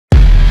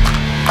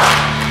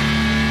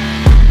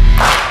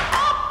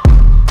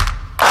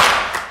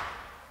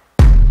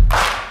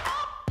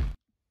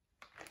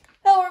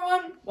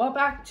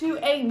back to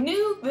a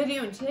new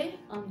video, and today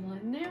on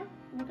Landenater,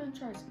 we're going to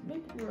try some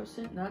maple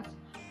roasted nuts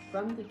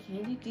from the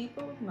Candy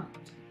Depot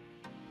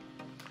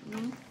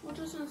Mountain. We're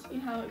just going to see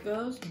how it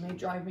goes. It may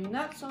drive me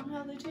nuts on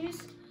how they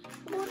taste,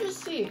 but we'll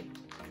just see.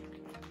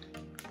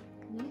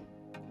 It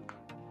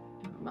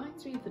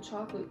reminds me of the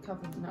chocolate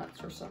covered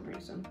nuts for some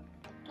reason.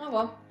 Oh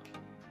well,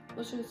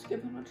 let's just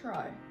give them a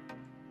try.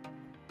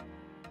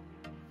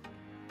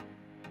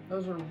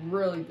 Those are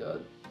really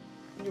good.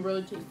 You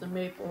really taste the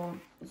maple.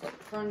 It's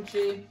like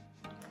crunchy.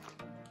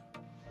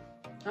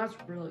 That's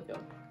really good.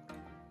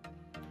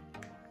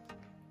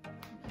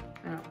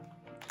 Now,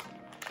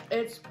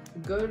 it's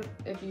good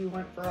if you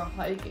went for a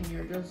hike and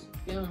you're just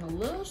feeling a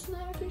little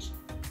snackish.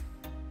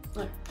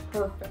 Like,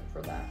 perfect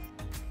for that.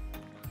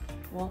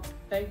 Well,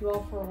 thank you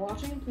all for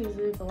watching. Please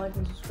leave a like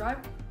and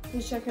subscribe.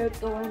 Please check out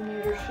the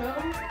Landenater show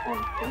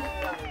on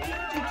Facebook and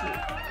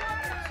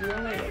YouTube. See you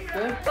later.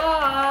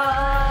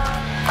 Goodbye!